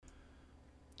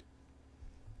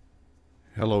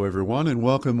Hello, everyone, and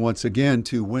welcome once again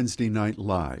to Wednesday Night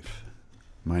Live.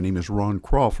 My name is Ron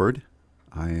Crawford.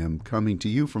 I am coming to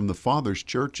you from the Father's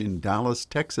Church in Dallas,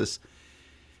 Texas,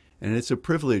 and it's a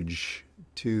privilege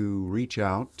to reach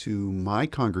out to my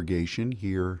congregation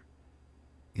here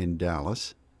in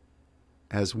Dallas,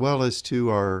 as well as to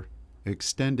our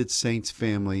extended saints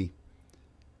family,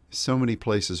 so many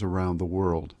places around the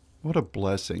world. What a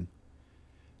blessing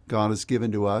God has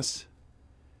given to us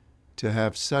to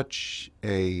have such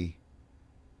a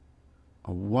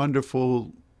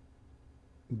wonderful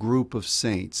group of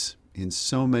saints in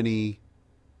so many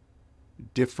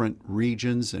different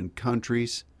regions and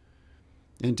countries,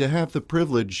 and to have the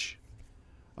privilege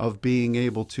of being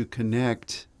able to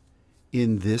connect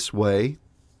in this way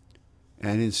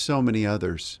and in so many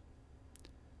others.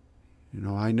 You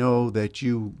know, I know that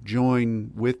you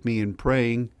join with me in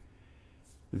praying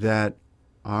that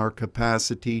our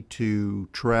capacity to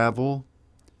travel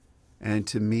and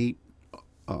to meet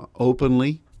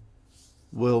openly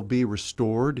will be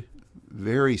restored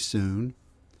very soon.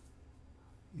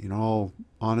 In all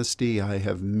honesty, I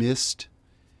have missed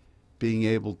being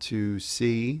able to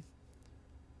see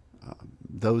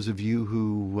those of you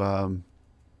who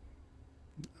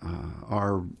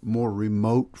are more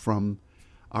remote from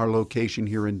our location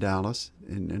here in Dallas,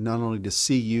 and not only to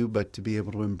see you, but to be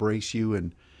able to embrace you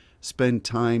and spend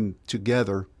time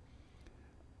together.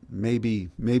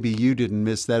 Maybe you didn't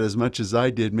miss that as much as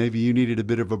I did. Maybe you needed a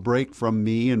bit of a break from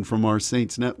me and from our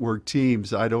Saints Network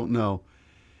teams. I don't know.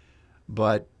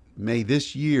 But may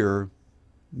this year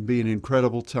be an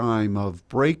incredible time of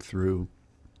breakthrough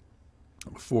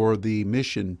for the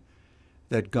mission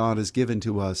that God has given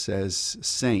to us as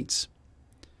saints.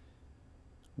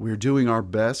 We're doing our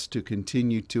best to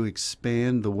continue to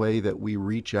expand the way that we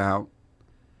reach out.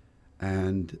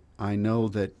 And I know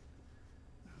that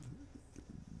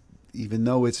even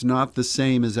though it's not the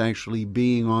same as actually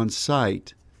being on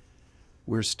site,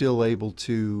 we're still able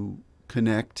to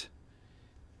connect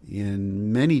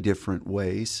in many different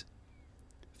ways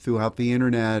throughout the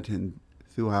internet and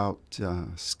throughout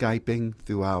Skyping,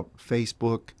 throughout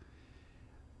Facebook,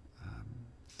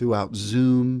 throughout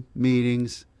Zoom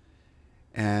meetings.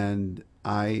 And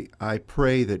I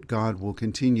pray that God will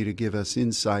continue to give us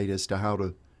insight as to how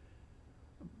to,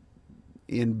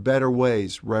 in better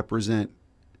ways, represent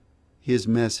His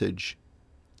message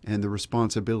and the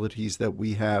responsibilities that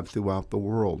we have throughout the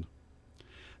world.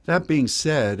 That being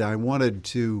said, I wanted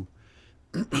to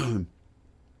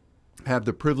have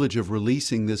the privilege of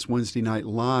releasing this Wednesday Night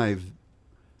Live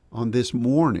on this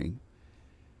morning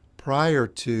prior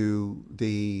to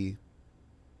the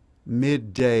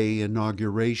midday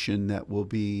inauguration that will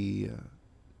be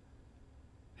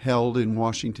held in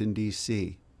Washington,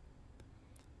 D.C.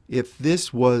 If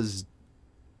this was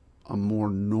a more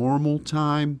normal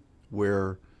time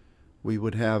where we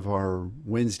would have our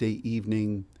Wednesday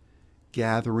evening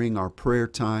gathering, our prayer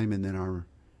time, and then our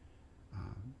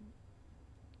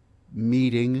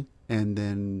meeting, and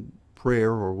then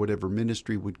prayer or whatever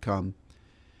ministry would come,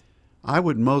 I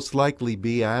would most likely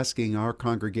be asking our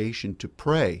congregation to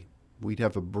pray. We'd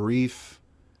have a brief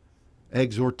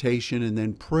exhortation and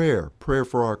then prayer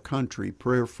for our country,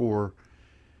 prayer for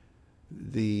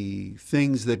the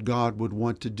things that God would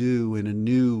want to do in a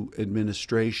new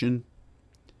administration.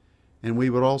 And we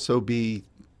would also be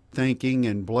thanking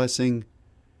and blessing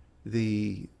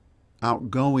the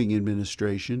outgoing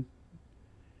administration.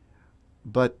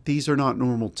 But these are not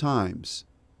normal times.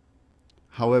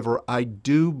 However, I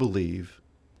do believe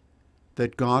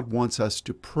that God wants us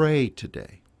to pray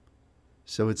today.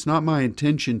 So it's not my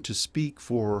intention to speak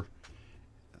for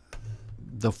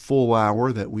the full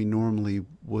hour that we normally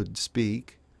would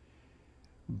speak,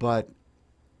 but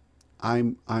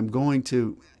I'm going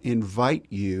to invite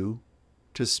you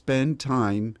to spend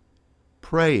time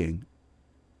praying,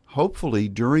 hopefully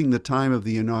during the time of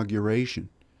the inauguration.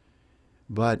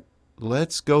 But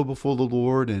let's go before the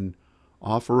Lord and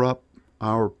offer up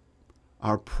our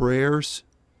prayers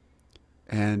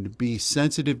and be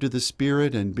sensitive to the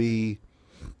Spirit and be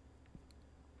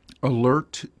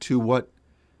alert to what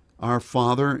our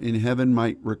Father in heaven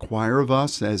might require of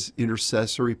us as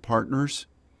intercessory partners.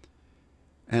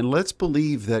 And let's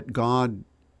believe that God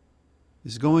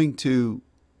is going to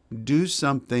do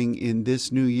something in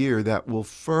this new year that will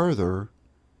further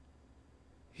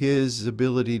His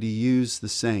ability to use the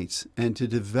saints and to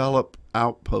develop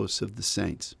outposts of the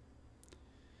saints.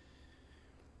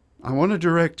 I want to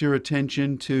direct your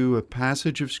attention to a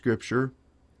passage of Scripture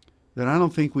that I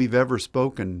don't think we've ever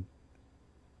spoken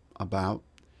about,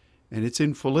 and it's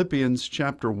in Philippians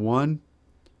chapter 1,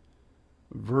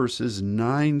 verses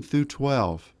 9 through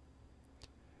 12.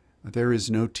 There is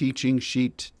no teaching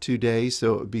sheet today,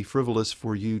 so it would be frivolous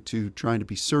for you to try to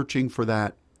be searching for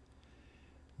that.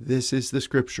 This is the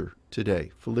scripture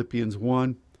today, Philippians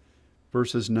 1,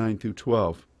 verses 9 through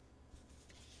 12.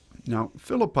 Now,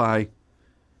 Philippi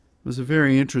was a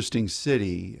very interesting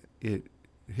city. It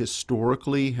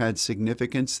historically had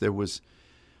significance. There was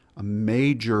a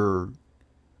major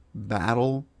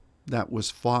battle that was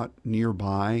fought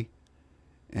nearby,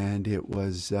 and it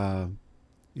was a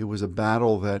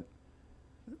battle that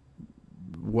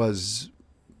was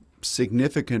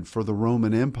significant for the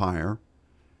Roman Empire.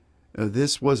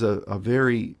 This was a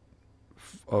very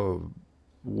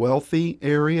wealthy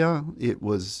area. It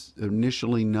was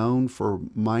initially known for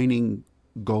mining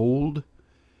gold,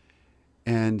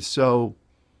 and so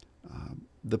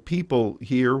the people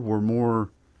here were more,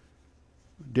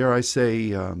 dare I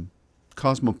say,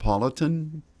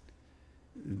 cosmopolitan.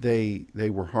 They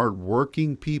were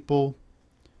hardworking people.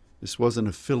 This wasn't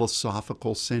a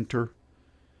philosophical center,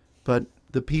 but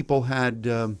the people had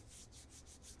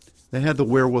they had the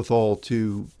wherewithal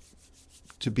to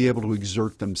be able to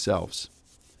exert themselves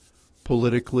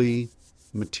politically,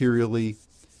 materially,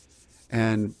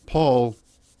 and Paul,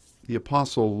 the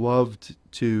apostle, loved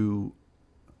to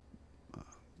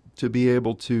be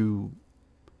able to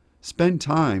spend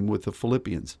time with the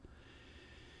Philippians.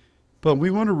 But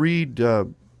we want to read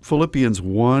Philippians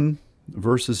 1,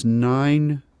 verses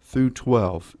 9 through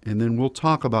 12, and then we'll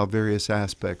talk about various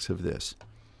aspects of this.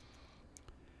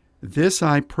 This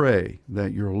I pray,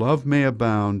 that your love may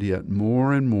abound yet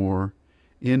more and more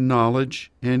in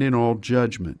knowledge and in all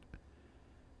judgment,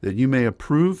 that you may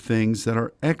approve things that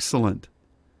are excellent,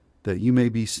 that you may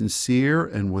be sincere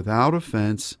and without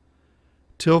offense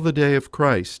till the day of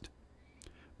Christ,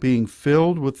 being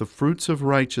filled with the fruits of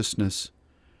righteousness,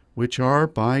 which are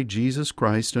by Jesus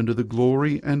Christ unto the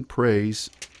glory and praise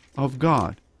of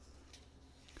God.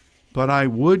 But I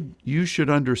would you should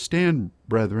understand,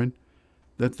 brethren,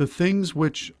 that the things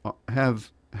which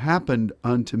have happened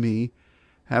unto me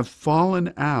have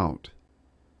fallen out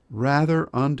rather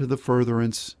unto the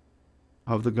furtherance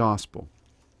of the gospel.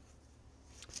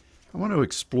 I want to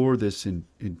explore this in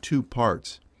two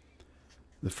parts.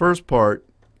 The first part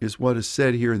is what is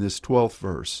said here in this 12th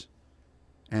verse,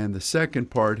 and the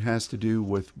second part has to do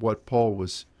with what Paul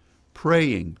was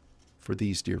praying for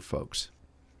these dear folks.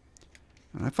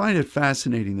 And I find it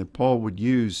fascinating that Paul would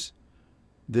use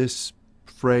this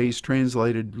phrase,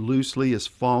 translated loosely as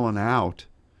fallen out,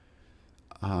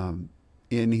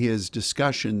 in his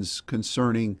discussions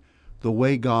concerning the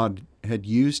way God had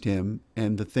used him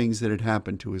and the things that had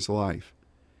happened to his life.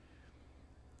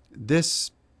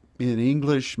 This, in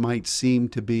English, might seem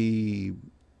to be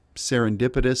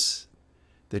serendipitous,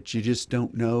 that you just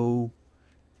don't know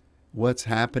what's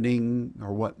happening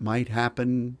or what might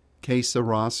happen. Que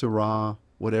sera, sera,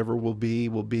 whatever will be,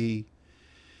 will be.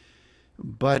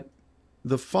 But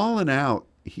the fallen out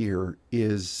here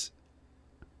is,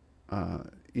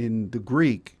 in the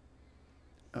Greek,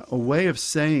 a way of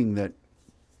saying that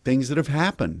things that have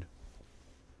happened,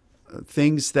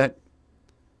 things that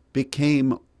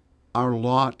became our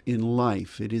lot in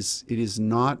life. It is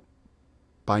not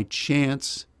by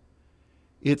chance.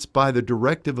 It's by the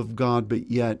directive of God, but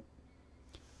yet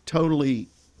totally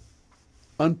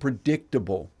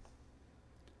unpredictable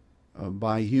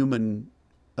by human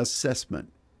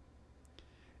assessment.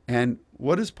 And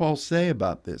what does Paul say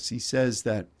about this? He says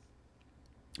that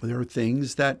there are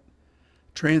things that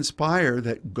transpire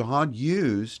that God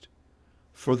used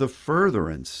for the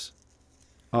furtherance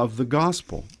of the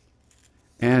gospel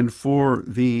and for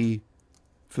the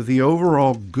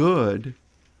overall good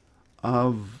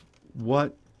of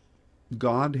what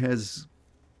God has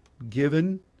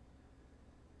given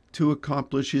to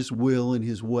accomplish His will and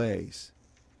His ways.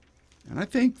 And I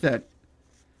think that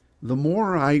the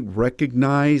more I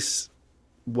recognize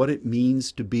what it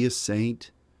means to be a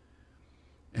saint,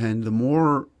 and the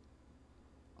more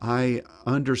I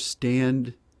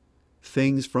understand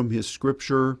things from His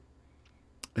Scripture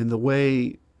and the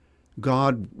way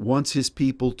God wants His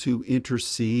people to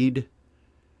intercede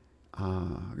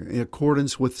in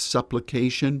accordance with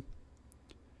supplication,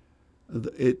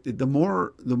 the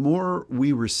more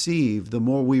we receive, the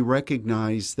more we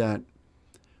recognize that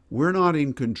we're not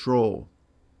in control.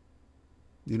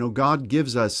 You know, God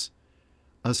gives us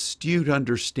astute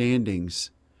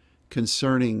understandings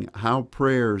concerning how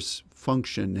prayers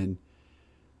function and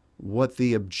what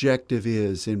the objective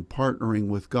is in partnering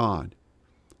with God.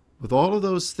 With all of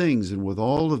those things and with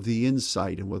all of the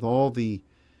insight and with all the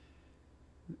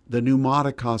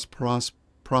pneumaticos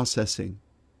processing,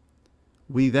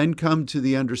 we then come to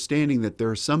the understanding that there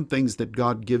are some things that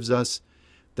God gives us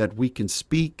that we can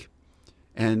speak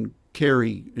and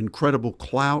carry incredible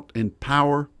clout and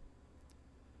power.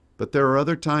 But there are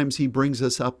other times he brings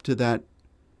us up to that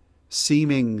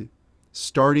seeming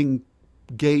starting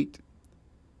gate,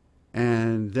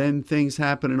 and then things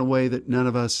happen in a way that none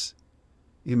of us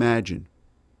imagine.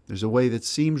 There's a way that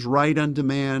seems right unto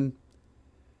man.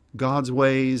 God's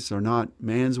ways are not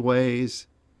man's ways.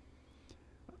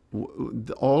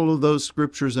 All of those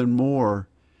scriptures and more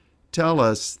tell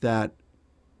us that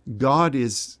God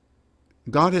has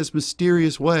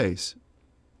mysterious ways.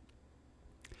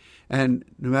 And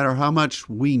no matter how much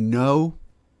we know,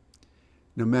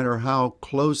 no matter how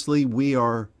closely we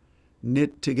are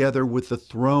knit together with the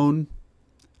throne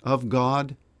of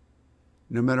God,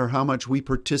 no matter how much we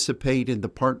participate in the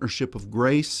partnership of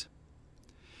grace,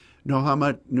 no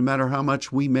matter how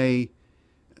much we may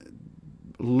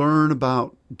learn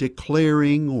about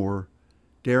declaring or,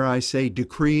 dare I say,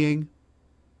 decreeing,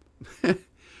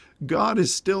 God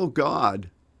is still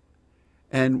God.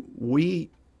 And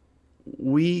we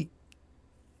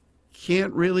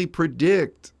can't really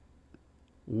predict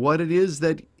what it is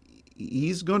that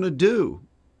he's going to do.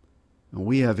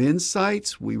 We have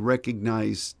insights, we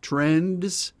recognize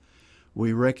trends,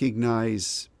 we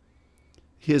recognize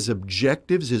his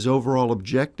objectives, his overall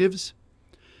objectives.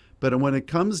 But when it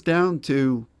comes down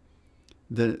to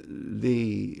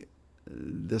the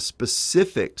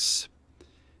specifics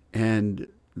and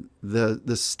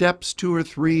the steps 2 or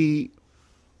 3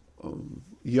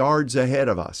 yards ahead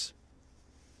of us,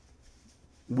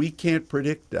 we can't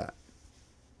predict that.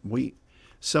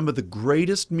 Some of the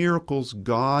greatest miracles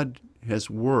God has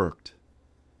worked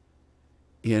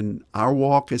in our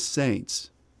walk as saints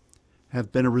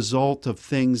have been a result of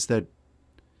things that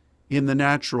in the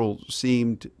natural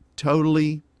seemed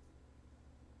totally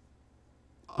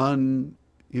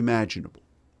unimaginable.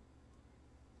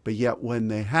 But yet when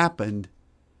they happened,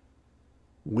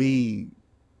 we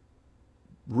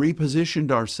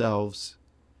repositioned ourselves,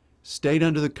 stayed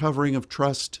under the covering of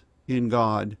trust in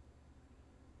God,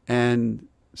 and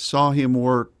saw him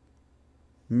work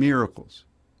miracles.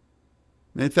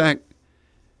 In fact,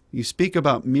 you speak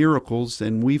about miracles,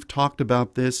 and we've talked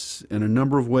about this in a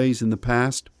number of ways in the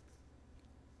past,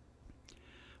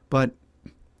 but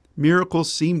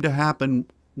miracles seem to happen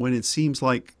when it seems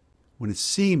like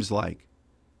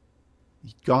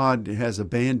God has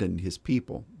abandoned his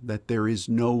people, that there is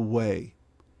no way.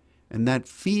 And that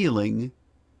feeling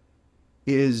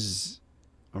is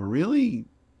a really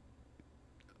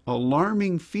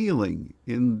alarming feeling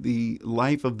in the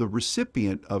life of the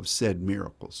recipient of said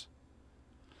miracles,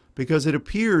 because it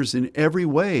appears in every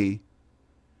way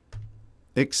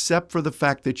except for the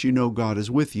fact that you know God is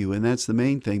with you, and that's the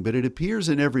main thing, but it appears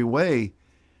in every way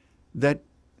that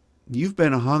you've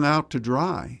been hung out to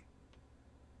dry.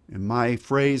 And my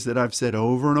phrase that I've said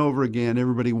over and over again,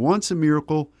 everybody wants a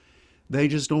miracle, they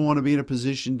just don't want to be in a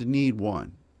position to need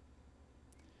one.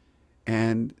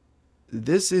 And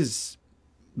this is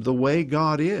the way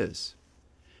God is.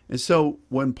 And so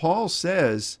when Paul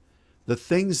says, the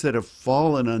things that have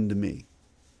fallen unto me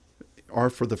are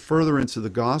for the furtherance of the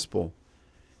gospel,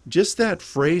 just that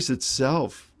phrase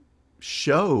itself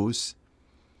shows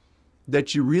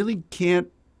that you really can't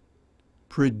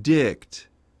predict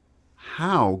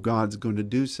how God's going to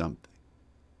do something.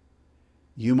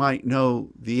 You might know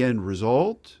the end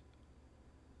result,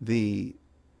 the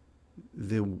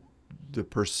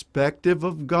perspective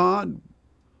of God,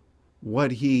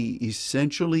 what he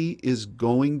essentially is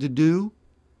going to do,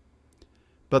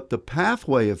 but the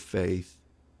pathway of faith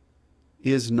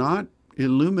is not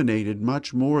illuminated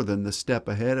much more than the step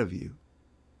ahead of you.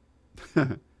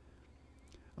 A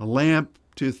lamp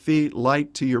to feet,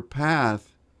 light to your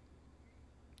path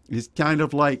is kind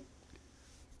of like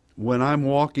when I'm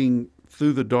walking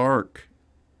through the dark.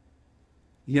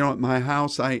 You know, at my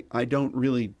house, I don't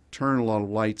really turn a lot of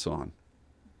lights on.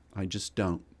 I just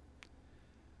don't.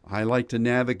 I like to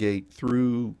navigate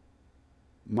through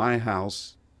my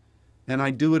house, and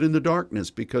I do it in the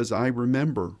darkness because I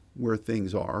remember where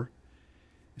things are.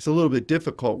 It's a little bit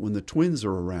difficult when the twins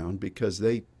are around because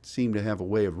they seem to have a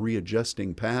way of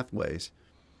readjusting pathways.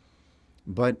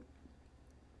 But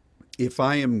if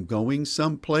I am going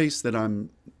someplace that I'm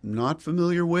not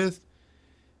familiar with,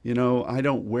 you know, I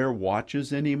don't wear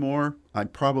watches anymore. I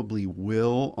probably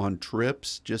will on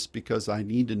trips just because I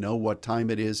need to know what time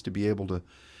it is to be able to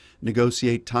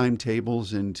negotiate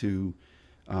timetables and to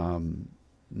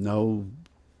know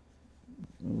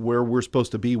where we're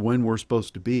supposed to be, when we're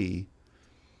supposed to be.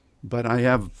 But I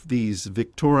have these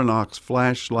Victorinox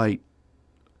flashlight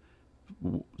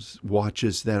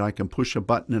watches that I can push a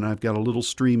button and I've got a little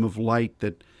stream of light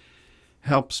that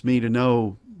helps me to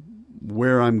know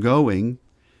where I'm going.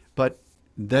 But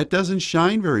that doesn't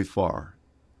shine very far.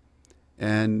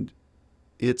 And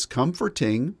it's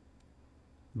comforting,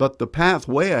 but the path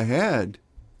way ahead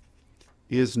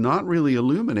is not really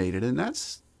illuminated. And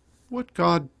that's what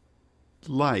God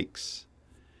likes.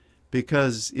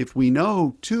 Because if we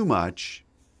know too much,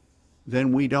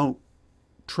 then we don't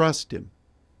trust Him.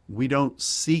 We don't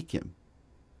seek Him.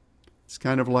 It's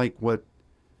kind of like what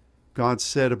God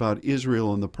said about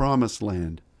Israel in the Promised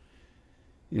Land.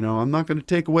 I'm not going to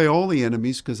take away all the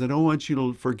enemies because I don't want you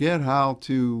to forget how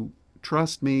to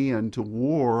trust me and to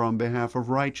war on behalf of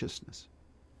righteousness.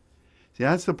 See,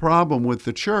 that's the problem with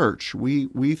the church.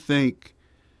 We think,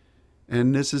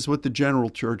 and this is what the general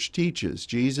church teaches,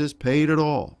 Jesus paid it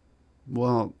all.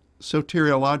 Well,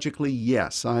 soteriologically,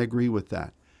 yes, I agree with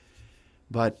that.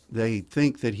 But they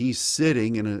think that He's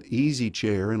sitting in an easy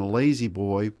chair, in a lazy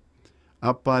boy,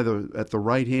 up at the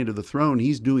right hand of the throne.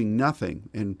 He's doing nothing,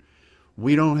 and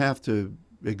we don't have to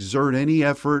exert any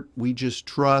effort. We just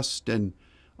trust and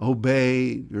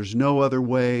obey. There's no other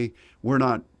way. We're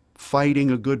not fighting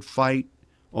a good fight.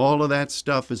 All of that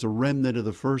stuff is a remnant of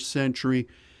the first century.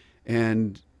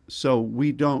 And so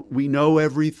we know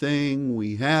everything.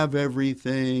 We have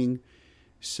everything.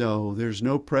 So there's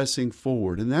no pressing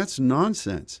forward. And that's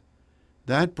nonsense.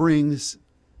 That brings,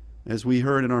 as we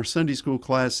heard in our Sunday school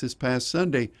class this past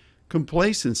Sunday,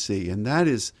 complacency. And that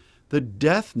is the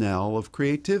death knell of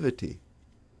creativity.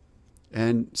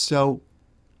 And so,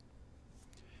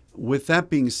 with that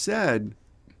being said,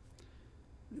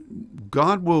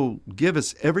 God will give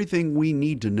us everything we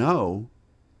need to know,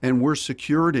 and we're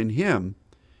secured in Him.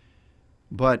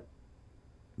 But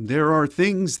there are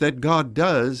things that God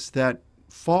does that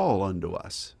fall unto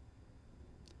us.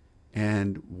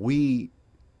 And we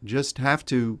just have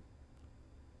to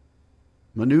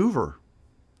maneuver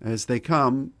as they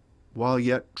come while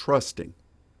yet trusting.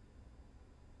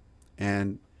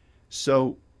 And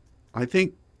so I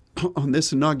think on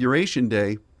this inauguration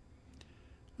day,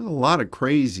 there's a lot of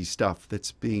crazy stuff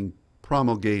that's being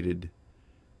promulgated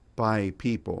by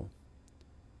people.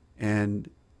 And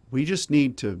we just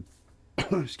need to,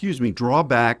 draw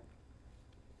back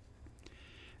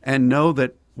and know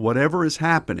that whatever is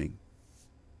happening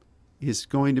is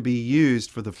going to be used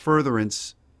for the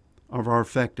furtherance of our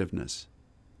effectiveness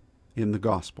in the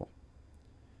gospel.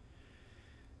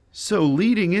 So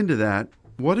leading into that,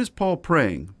 what is Paul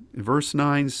praying? Verse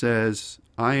 9 says,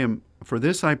 for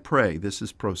this I pray. This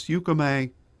is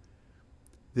proseuchomai.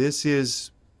 This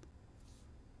is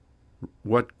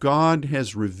what God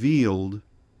has revealed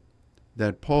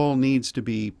that Paul needs to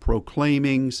be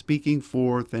proclaiming, speaking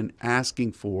forth, and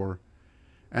asking for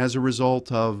as a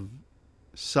result of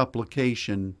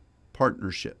supplication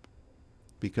partnership.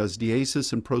 Because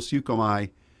diesis and proseuchomai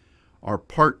are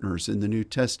partners in the New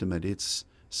Testament. It's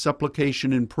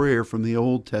supplication and prayer from the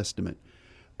Old Testament.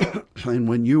 And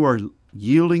when you are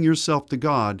yielding yourself to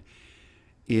God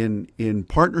in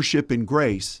partnership in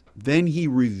grace, then He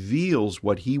reveals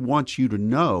what He wants you to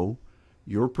know,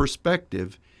 your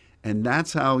perspective, and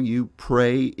that's how you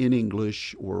pray in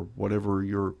English or whatever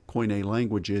your Koine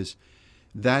language is.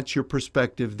 That's your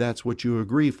perspective. That's what you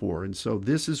agree for. And so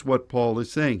this is what Paul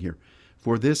is saying here.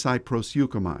 For this I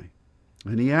proseuchomai.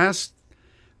 And he asks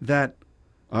that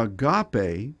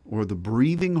agape, or the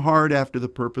breathing hard after the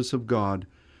purpose of God,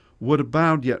 would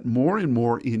abound yet more and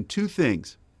more in two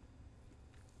things.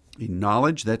 In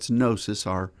knowledge, that's gnosis,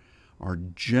 our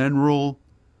general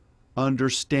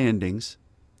understandings,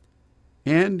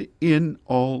 and in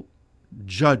all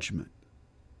judgment.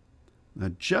 Now,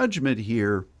 judgment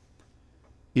here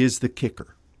is the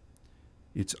kicker.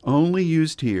 It's only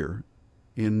used here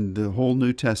in the whole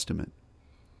New Testament.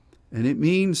 And it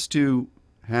means to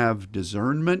have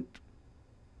discernment,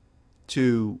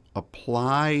 to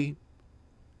apply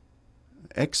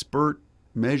expert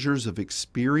measures of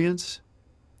experience.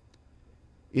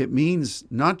 It means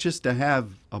not just to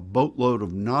have a boatload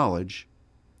of knowledge,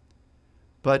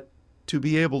 but to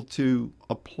be able to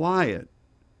apply it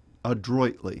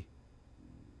adroitly,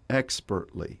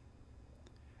 expertly.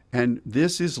 And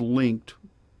this is linked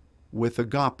with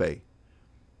agape. I'm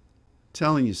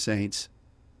telling you, saints,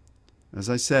 as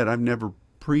I said, I've never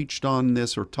preached on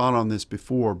this or taught on this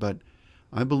before, but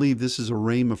I believe this is a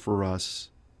rhema for us,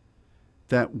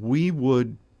 that we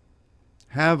would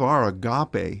have our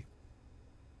agape,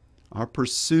 our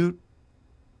pursuit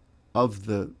of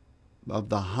the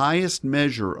highest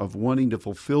measure of wanting to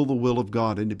fulfill the will of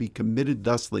God and to be committed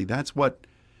thusly. That's what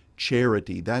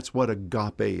charity, that's what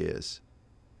agape is.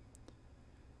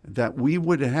 That we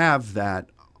would have that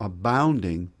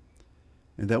abounding,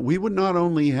 and that we would not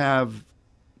only have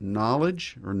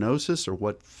knowledge or gnosis or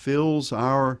what fills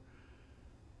our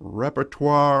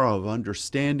repertoire of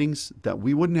understandings, that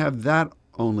we wouldn't have that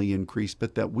only increased,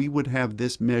 but that we would have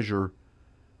this measure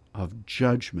of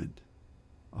judgment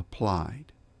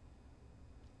applied.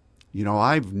 You know,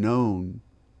 I've known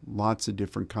lots of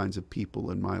different kinds of people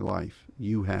in my life.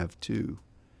 You have too.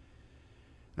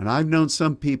 And I've known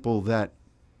some people that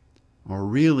are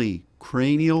really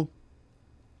cranial.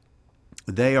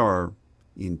 They are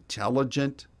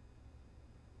intelligent.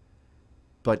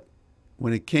 But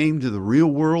when it came to the real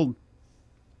world,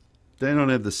 they don't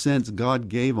have the sense God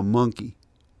gave a monkey.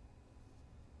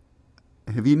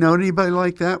 Have you known anybody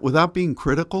like that without being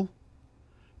critical?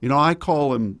 You know, I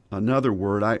call him another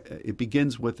word. It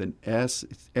begins with an S,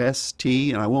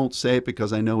 S-T, and I won't say it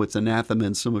because I know it's anathema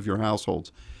in some of your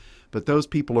households. But those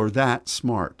people are that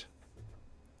smart.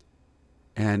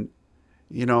 And,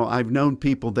 you know, I've known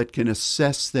people that can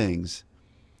assess things,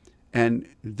 and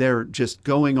they're just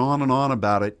going on and on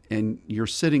about it, and you're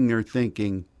sitting there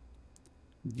thinking,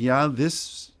 yeah,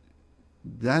 that's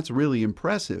really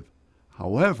impressive.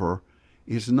 However,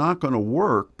 it's not going to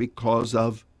work because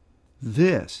of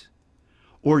this.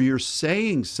 Or you're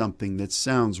saying something that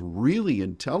sounds really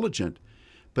intelligent,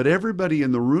 but everybody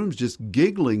in the room's just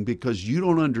giggling because you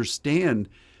don't understand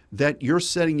that you're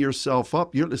setting yourself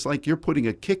up. It's like you're putting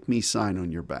a kick me sign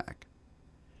on your back.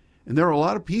 And there are a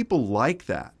lot of people like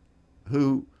that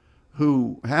who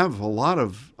have a lot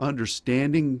of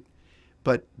understanding,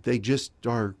 but they just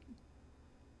are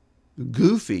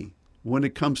goofy when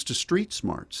it comes to street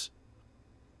smarts.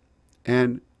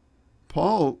 And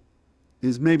Paul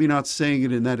is maybe not saying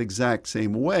it in that exact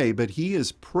same way, but he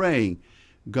is praying.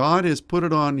 God has put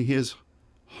it on his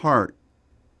heart,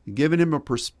 given him a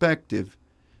perspective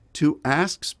to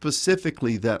ask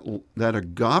specifically that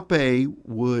agape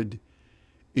would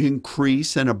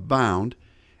increase and abound,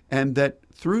 and that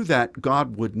through that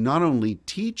God would not only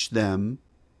teach them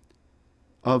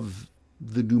of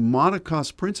the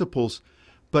pneumatikos principles,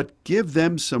 but give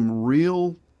them some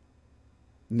real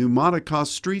pneumatikos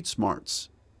street smarts,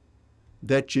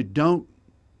 that you don't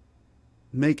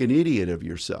make an idiot of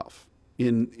yourself.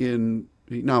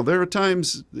 Now, there are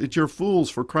times that you're fools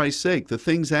for Christ's sake. The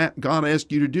things that God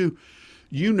asked you to do,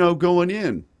 you know going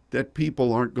in that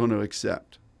people aren't going to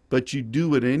accept. But you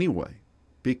do it anyway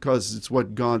because it's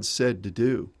what God said to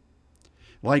do.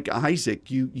 Like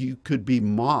Isaac, you could be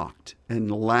mocked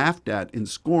and laughed at and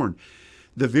scorned.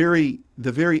 The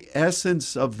very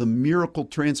essence of the miracle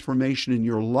transformation in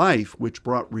your life, which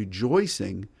brought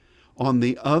rejoicing, on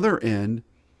the other end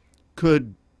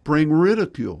could bring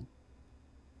ridicule.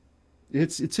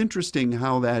 It's interesting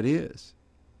how that is.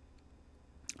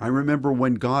 I remember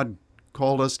when God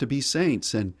called us to be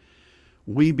saints and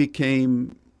we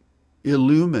became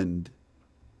illumined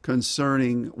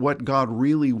concerning what God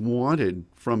really wanted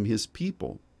from his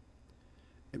people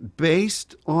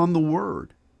based on the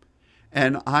Word.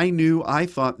 And I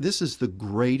thought this is the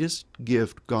greatest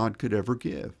gift God could ever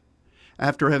give.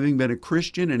 After having been a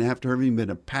Christian and after having been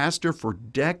a pastor for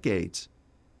decades,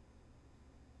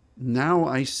 now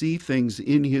I see things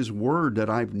in his Word that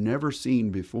I've never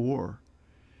seen before.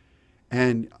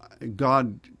 And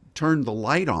God turned the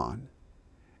light on.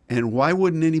 And why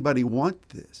wouldn't anybody want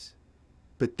this?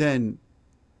 But then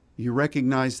you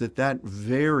recognize that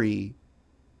very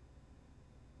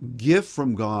gift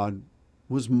from God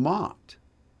was mocked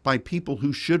by people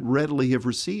who should readily have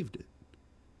received it.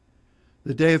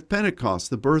 The day of Pentecost,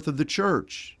 the birth of the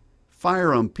church,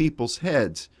 fire on people's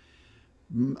heads,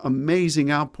 amazing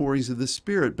outpourings of the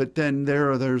Spirit. But then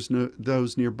there's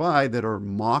those nearby that are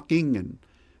mocking and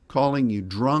calling you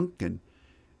drunk and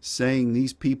saying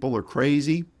these people are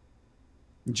crazy.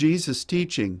 Jesus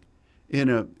teaching in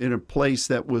a place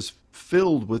that was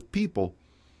filled with people,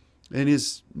 and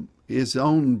his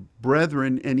own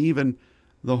brethren and even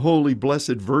the Holy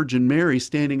Blessed Virgin Mary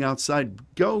standing outside.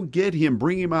 Go get him,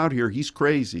 bring him out here, he's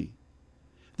crazy.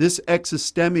 This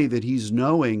exostemi that he's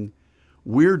knowing,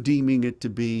 we're deeming it to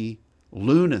be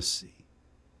lunacy.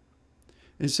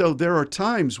 And so there are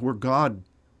times where God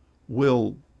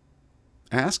will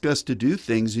ask us to do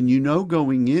things, and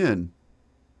going in,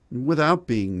 without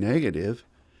being negative,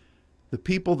 the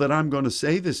people that I'm going to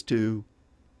say this to,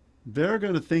 they're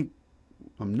going to think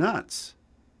I'm nuts.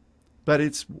 But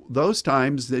it's those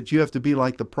times that you have to be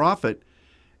like the prophet.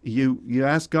 You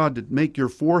ask God to make your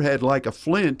forehead like a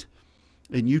flint,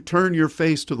 and you turn your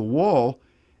face to the wall,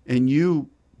 and you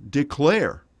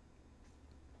declare.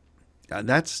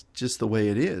 That's just the way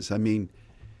it is. I mean,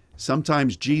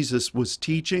 sometimes Jesus was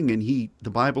teaching, and the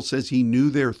Bible says he knew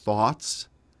their thoughts,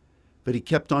 but he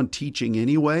kept on teaching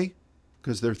anyway,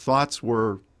 because their thoughts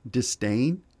were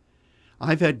disdain.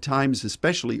 I've had times,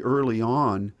 especially early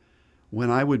on, when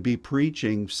I would be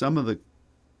preaching some of the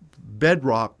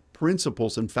bedrock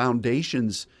principles and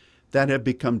foundations that have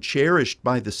become cherished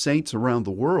by the saints around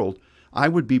the world. I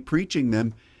would be preaching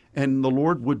them, and the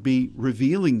Lord would be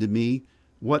revealing to me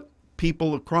what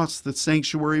people across the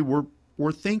sanctuary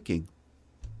were thinking.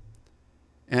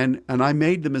 And I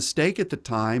made the mistake at the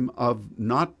time of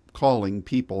not calling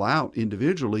people out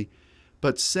individually,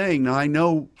 but saying, I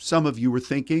know some of you were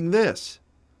thinking this.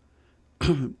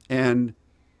 And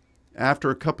after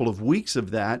a couple of weeks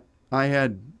of that, I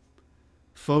had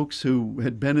folks who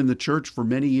had been in the church for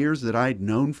many years that I'd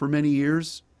known for many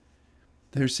years.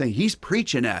 They're saying, he's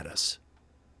preaching at us.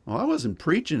 Well, I wasn't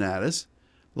preaching at us.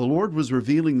 The Lord was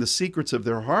revealing the secrets of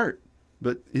their heart.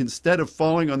 But instead of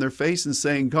falling on their face and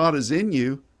saying, God is in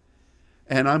you,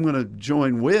 and I'm going to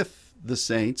join with the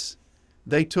saints,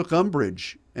 they took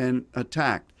umbrage and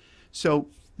attacked. So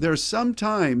there are some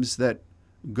times that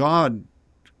God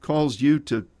calls you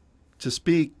to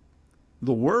speak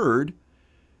the word,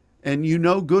 and you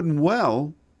know good and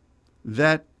well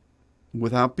that,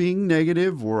 without being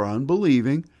negative or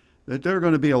unbelieving, that there are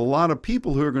going to be a lot of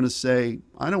people who are going to say,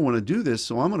 I don't want to do this,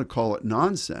 so I'm going to call it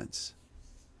nonsense.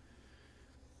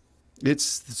 It's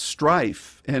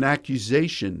strife and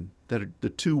accusation that the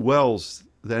two wells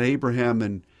that Abraham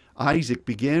and Isaac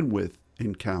began with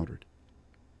encountered.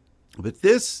 But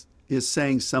this is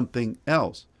saying something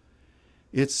else.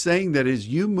 It's saying that as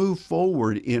you move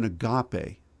forward in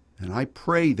agape, and I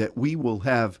pray that we will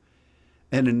have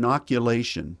an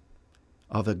inoculation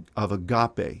of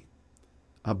agape,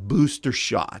 a booster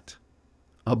shot,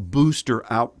 a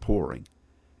booster outpouring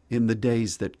in the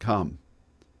days that come.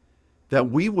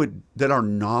 That our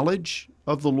knowledge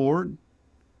of the Lord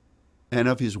and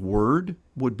of His Word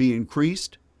would be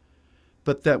increased,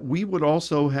 but that we would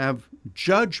also have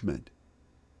judgment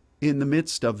in the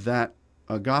midst of that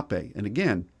agape. And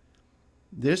again,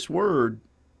 this word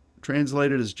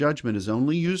translated as judgment is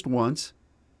only used once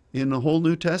in the whole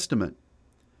New Testament.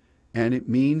 And it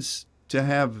means to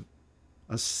have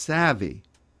a savvy,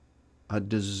 a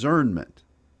discernment,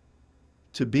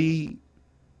 to be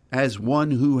as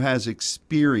one who has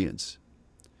experience,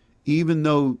 even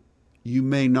though you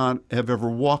may not have ever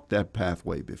walked that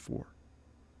pathway before.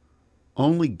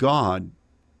 Only God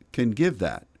can give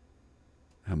that.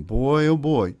 And boy, oh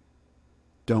boy,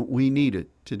 don't we need it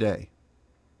today.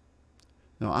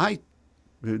 Now,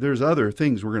 there's other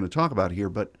things we're going to talk about here,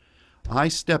 but I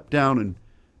step down and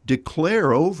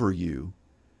declare over you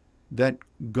that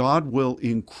God will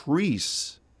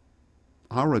increase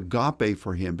our agape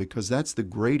for Him, because that's the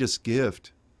greatest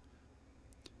gift.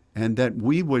 And that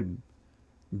we would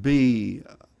be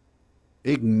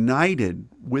ignited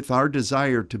with our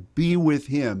desire to be with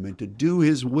Him and to do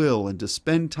His will and to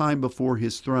spend time before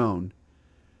His throne.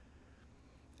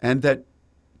 And that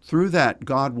through that,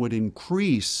 God would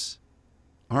increase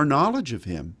our knowledge of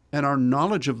Him and our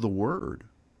knowledge of the Word.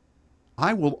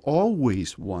 I will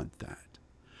always want that.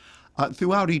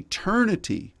 Throughout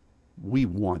eternity, we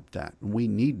want that, and we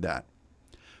need that.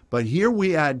 But here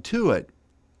we add to it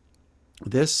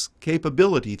this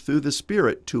capability through the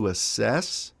Spirit to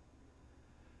assess,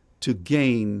 to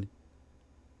gain,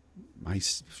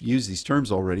 I've used these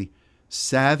terms already,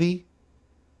 savvy,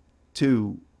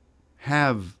 to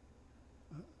have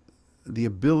the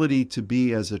ability to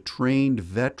be as a trained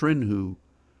veteran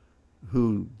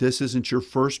who this isn't your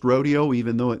first rodeo,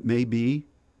 even though it may be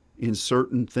in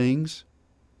certain things.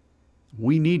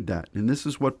 We need that. And this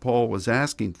is what Paul was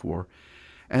asking for.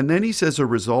 And then he says, a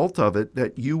result of it,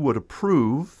 that you would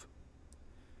approve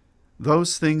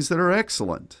those things that are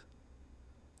excellent.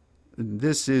 And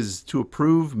this is, to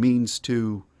approve means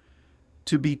to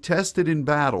be tested in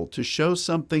battle, to show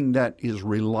something that is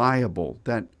reliable,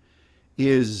 that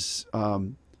is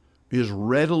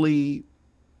readily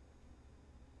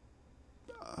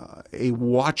a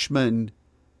watchman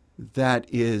that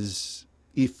is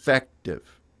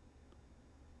effective.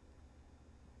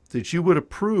 That you would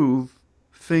approve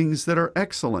things that are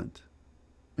excellent.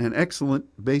 And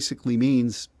excellent basically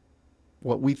means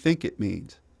what we think it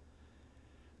means.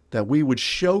 That we would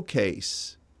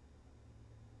showcase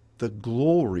the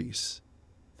glories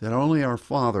that only our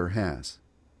Father has.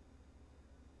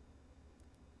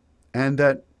 And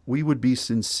that we would be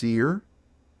sincere.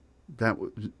 That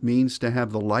means to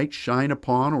have the light shine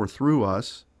upon or through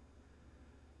us.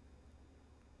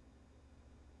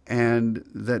 And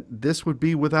that this would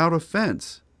be without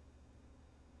offense.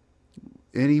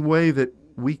 Any way that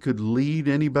we could lead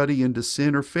anybody into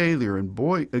sin or failure. And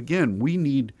boy, again, we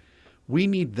need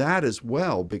that as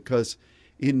well, because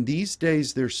in these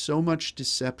days there's so much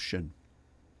deception.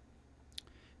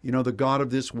 You know, the God of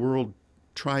this world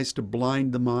tries to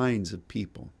blind the minds of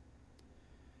people.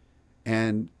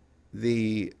 And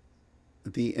the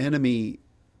enemy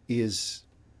is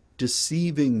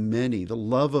deceiving many. The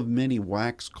love of many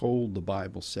wax cold, the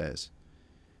Bible says.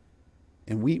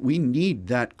 And we need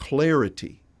that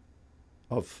clarity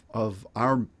of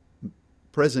our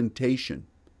presentation,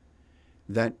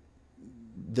 that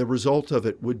the result of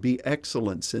it would be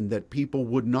excellence and that people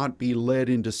would not be led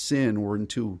into sin or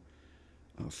into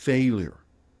failure.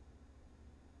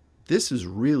 This is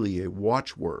really a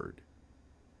watchword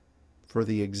for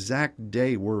the exact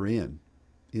day we're in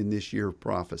this year of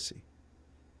prophecy.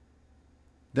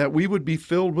 That we would be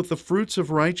filled with the fruits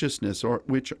of righteousness,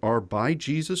 which are by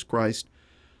Jesus Christ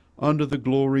unto the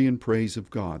glory and praise of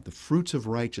God. The fruits of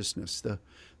righteousness,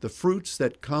 the fruits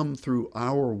that come through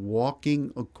our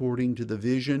walking according to the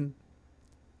vision,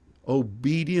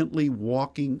 obediently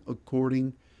walking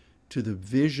according to the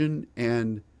vision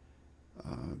and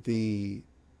the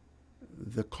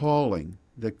calling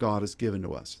that God has given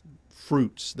to us.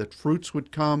 Fruits, that fruits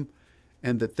would come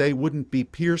and that they wouldn't be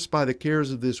pierced by the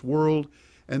cares of this world,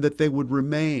 and that they would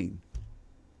remain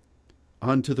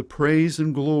unto the praise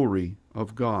and glory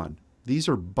of God. These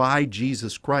are by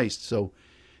Jesus Christ, so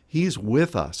He's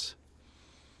with us.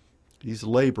 He's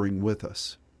laboring with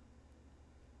us.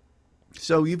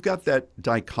 So you've got that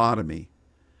dichotomy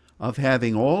of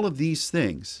having all of these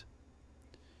things.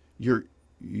 You're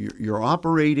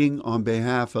operating on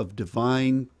behalf of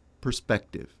divine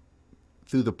perspective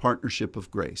through the partnership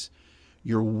of grace.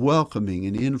 You're welcoming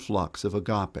an influx of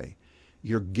agape.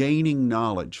 You're gaining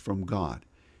knowledge from God.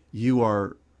 You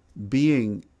are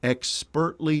being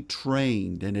expertly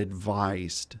trained and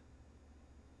advised.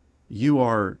 You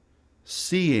are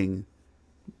seeing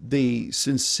the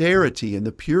sincerity and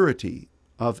the purity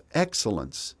of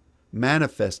excellence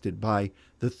manifested by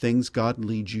the things God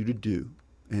leads you to do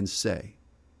and say.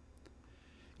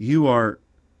 You are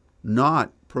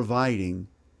not providing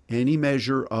any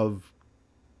measure of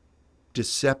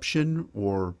deception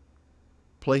or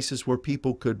places where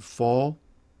people could fall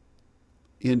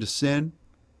into sin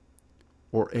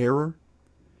or error.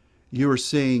 You are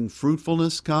seeing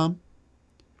fruitfulness come.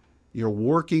 You're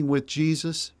working with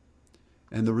Jesus,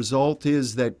 and the result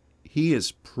is that He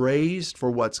is praised for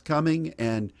what's coming,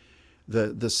 and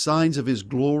the signs of His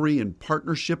glory and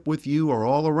partnership with you are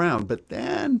all around. But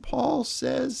then Paul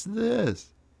says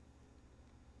this: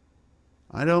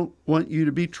 I don't want you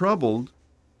to be troubled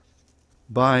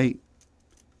by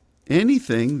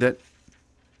anything that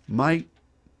might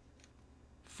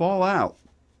fall out,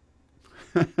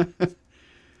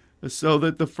 so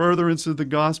that the furtherance of the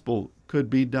gospel could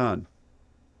be done.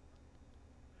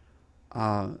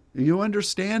 You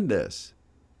understand this,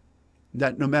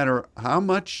 that no matter how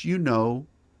much you know,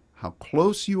 how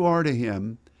close you are to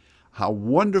Him, how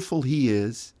wonderful He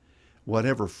is,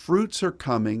 whatever fruits are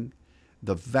coming,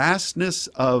 the vastness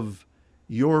of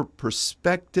your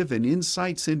perspective and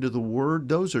insights into the Word,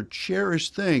 those are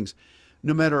cherished things.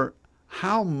 No matter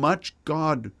how much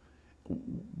God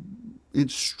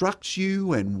instructs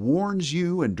you and warns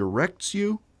you and directs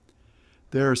you,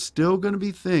 there are still going to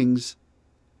be things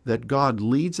that God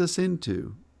leads us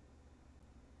into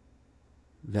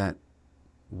that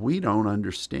we don't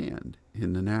understand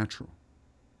in the natural.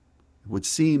 It would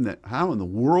seem that, how in the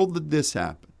world did this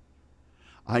happen?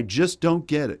 I just don't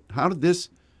get it. How did this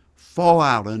fall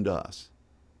out unto us?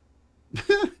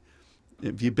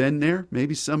 Have you been there?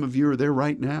 Maybe some of you are there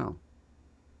right now.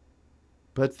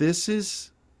 But this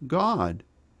is God,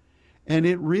 and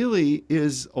it really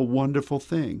is a wonderful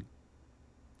thing.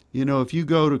 You know, if you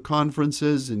go to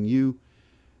conferences and you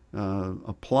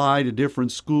apply to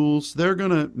different schools, they're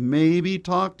going to maybe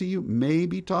talk to you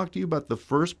about the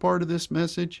first part of this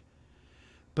message,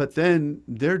 but then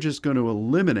they're just going to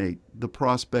eliminate the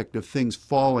prospect of things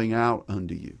falling out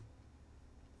unto you.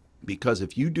 Because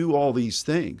if you do all these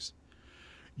things,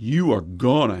 you are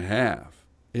going to have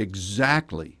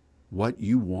exactly what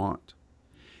you want.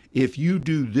 If you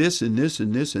do this and this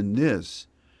and this and this,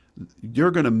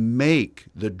 you're going to make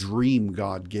the dream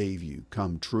God gave you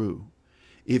come true.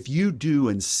 If you do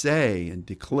and say and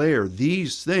declare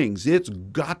these things, it's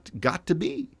got to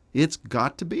be. It's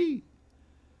got to be.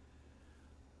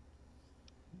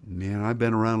 Man, I've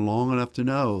been around long enough to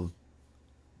know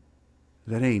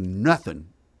that ain't nothing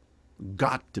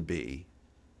got to be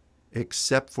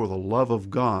except for the love of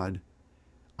God,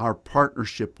 our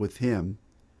partnership with Him,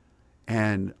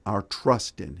 and our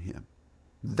trust in Him.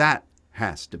 That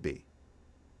has to be.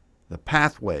 The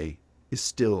pathway is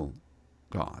still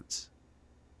God's.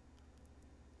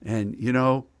 And, you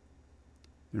know,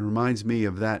 it reminds me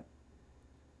of that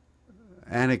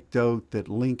anecdote that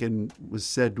Lincoln was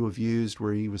said to have used,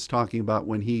 where he was talking about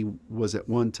when he was at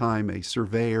one time a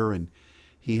surveyor, and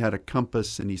he had a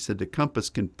compass, and he said the compass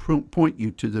can point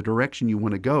you to the direction you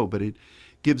want to go, but it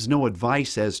gives no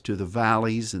advice as to the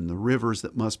valleys and the rivers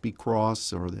that must be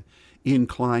crossed or the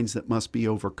inclines that must be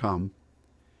overcome.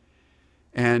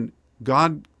 And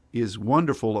God is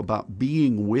wonderful about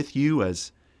being with you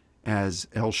as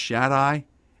El Shaddai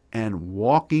and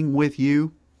walking with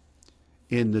you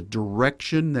in the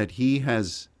direction that he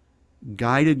has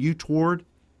guided you toward.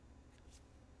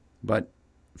 But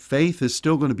faith is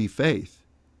still going to be faith.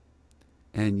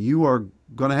 And you are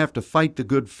going to have to fight the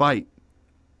good fight.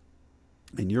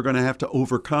 And you're going to have to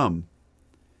overcome.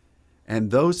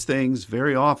 And those things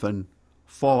very often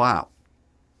fall out.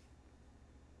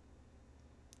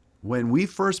 When we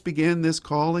first began this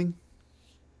calling,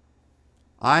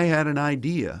 I had an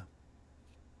idea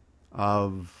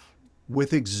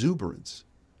with exuberance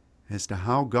as to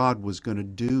how God was going to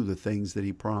do the things that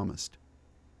he promised.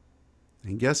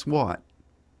 And guess what?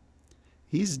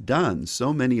 He's done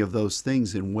so many of those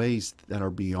things in ways that are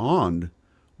beyond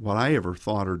what I ever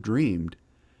thought or dreamed.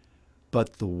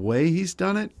 But the way he's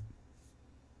done it,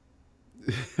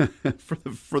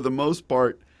 for the most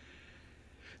part,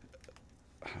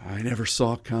 I never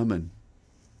saw coming.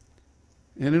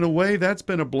 And in a way, that's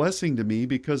been a blessing to me,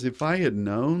 because if I had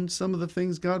known some of the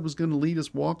things God was going to lead us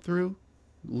to walk through,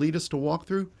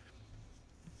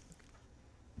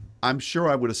 I'm sure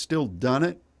I would have still done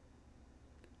it,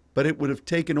 but it would have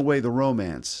taken away the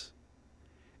romance,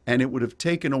 and it would have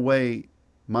taken away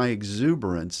my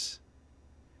exuberance,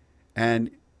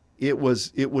 and it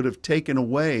would have taken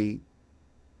away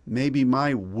maybe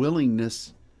my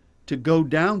willingness to go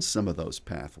down some of those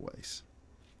pathways.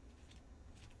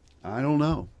 I don't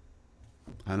know.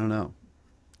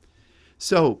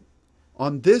 So,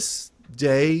 on this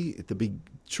day,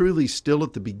 truly still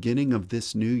at the beginning of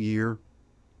this new year,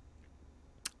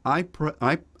 I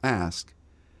ask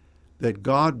that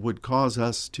God would cause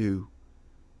us to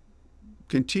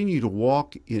continue to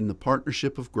walk in the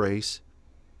partnership of grace.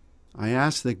 I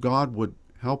ask that God would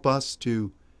help us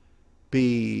to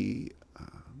be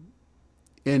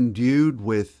endued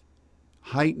with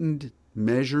heightened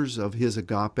measures of his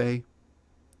agape,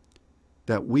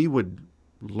 that we would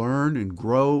learn and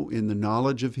grow in the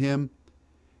knowledge of him,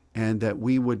 and that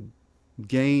we would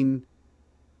gain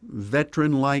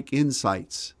veteran-like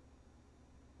insights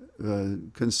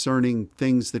concerning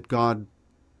things that God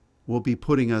will be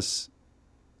putting us,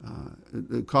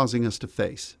 causing us to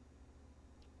face.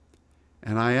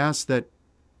 And I ask that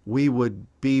we would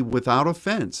be without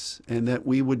offense, and that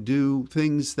we would do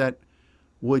things that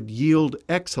would yield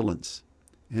excellence,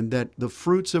 and that the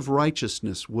fruits of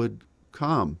righteousness would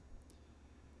come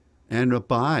and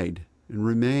abide and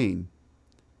remain.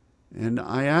 And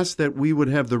I ask that we would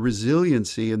have the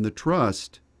resiliency and the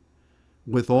trust,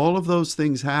 with all of those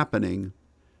things happening,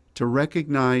 to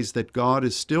recognize that God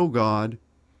is still God,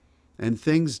 and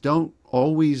things don't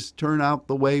always turn out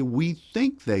the way we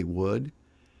think they would.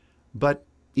 But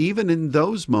even in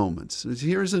those moments,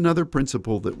 here's another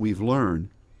principle that we've learned.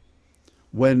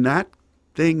 When that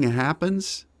thing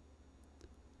happens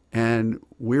and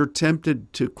we're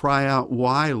tempted to cry out,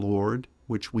 "Why, Lord?"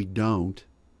 which we don't,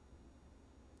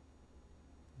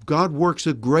 God works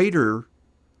a greater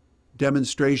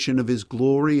demonstration of his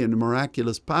glory and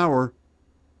miraculous power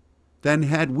than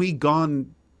had we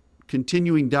gone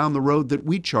continuing down the road that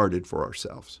we charted for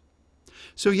ourselves.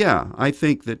 So yeah, I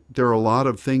think that there are a lot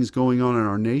of things going on in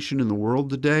our nation and the world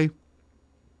today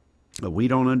that we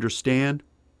don't understand.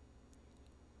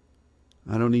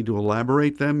 I don't need to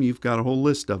elaborate them. You've got a whole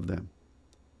list of them.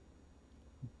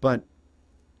 But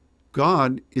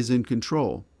God is in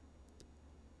control,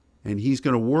 and he's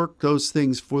going to work those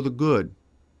things for the good.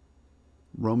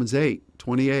 Romans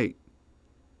 8:28.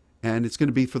 And it's going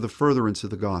to be for the furtherance of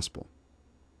the gospel.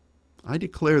 I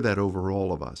declare that over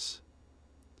all of us.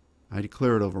 I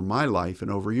declare it over my life and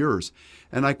over yours.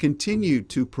 And I continue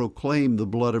to proclaim the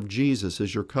blood of Jesus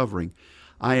as your covering.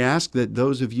 I ask that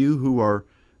those of you who are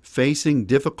facing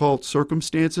difficult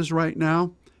circumstances right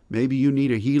now, maybe you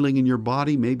need a healing in your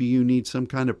body, maybe you need some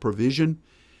kind of provision,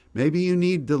 maybe you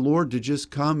need the Lord to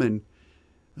just come and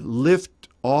lift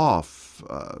off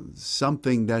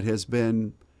something that has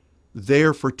been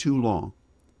there for too long.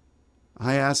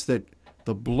 I ask that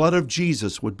the blood of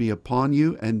Jesus would be upon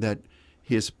you, and that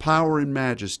his power and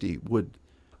majesty would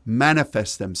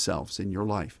manifest themselves in your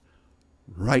life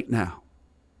right now,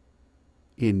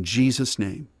 in Jesus'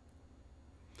 name.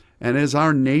 And as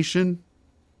our nation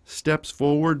steps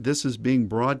forward, this is being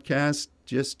broadcast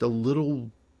just a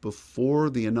little before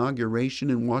the inauguration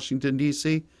in Washington,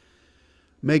 D.C.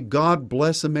 May God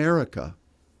bless America,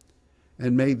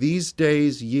 and may these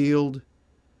days yield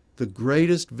the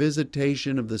greatest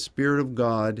visitation of the Spirit of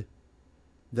God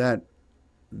that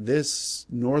this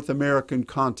North American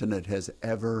continent has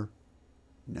ever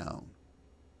known.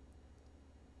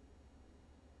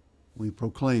 We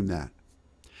proclaim that.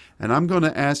 And I'm going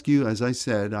to ask you, as I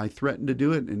said, I threatened to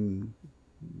do it, and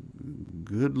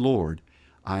good Lord,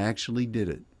 I actually did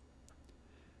it.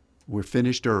 We're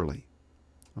finished early.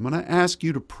 I'm going to ask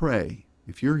you to pray.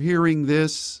 If you're hearing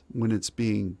this when it's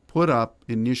being put up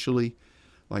initially,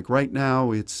 like right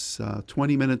now, it's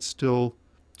 20 minutes till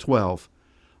 12.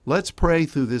 Let's pray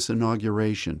through this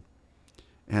inauguration,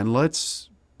 and let's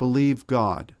believe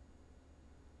God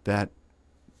that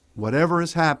whatever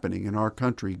is happening in our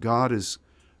country, God is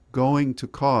going to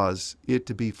cause it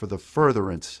to be for the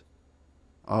furtherance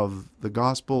of the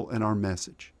gospel and our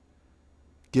message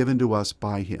given to us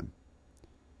by Him.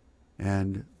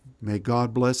 And may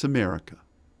God bless America.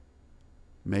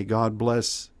 May God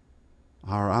bless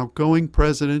our outgoing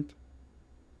president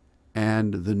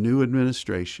and the new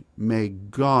administration. May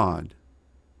God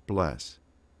bless.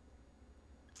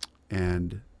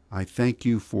 And I thank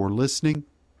you for listening.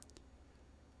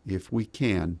 If we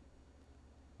can,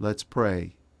 let's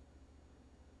pray.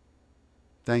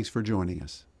 Thanks for joining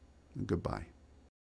us. Goodbye.